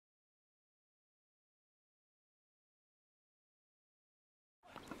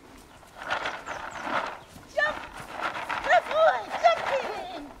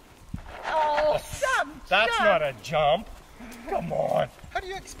gotta jump. Come on. How do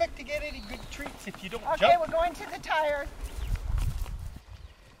you expect to get any good treats if you don't jump? Okay, we're going to the tire.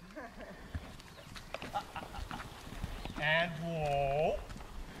 And whoa.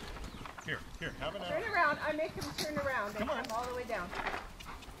 Here, have an Turn around. I make him turn around. Come on. All the way down.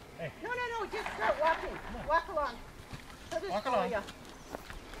 Hey. No, just start walking. Walk along. Walk along.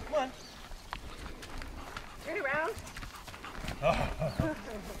 Come on. Turn around.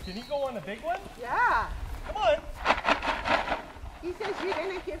 Can he go on the big one? Yeah. Come on. He says you're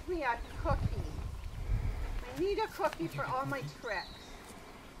going to give me a cookie. I need a cookie for all my tricks.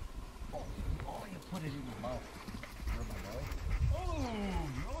 Oh, you put it in your mouth. Oh,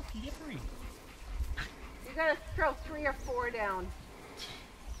 you're all slippery. You got to throw 3 or 4 down.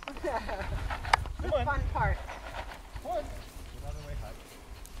 The Come on. fun part. Come on. Get out of the way, Hutch.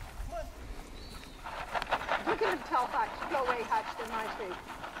 Come on. Look at him tell Hutch. Go away, Hutch, in my tree.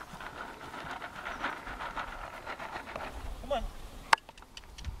 Come on.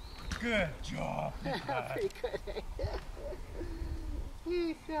 Good job. Pretty good, eh?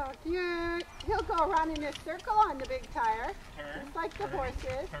 He's so cute. He'll go around in a circle on the big tire. Turn, just like the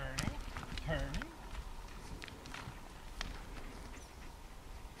horses. Turning.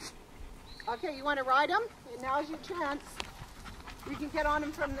 Okay, you want to ride him? And now's your chance. You can get on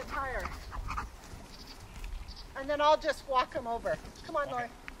him from the tire. And then I'll just walk him over. Come on, Laurie.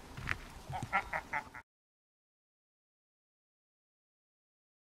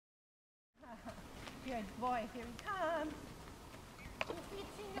 Good boy. Here he comes. 2 feet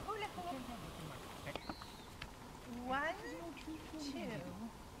in the hula hoop. 1, 2.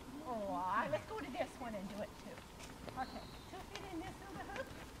 Oh, let's go to this one and do it too. Okay, 2 feet in this hula hoop.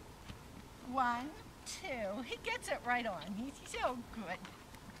 1, 2. He gets it right on. He's so good.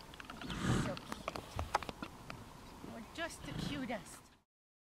 He's so cute. We're just the cutest.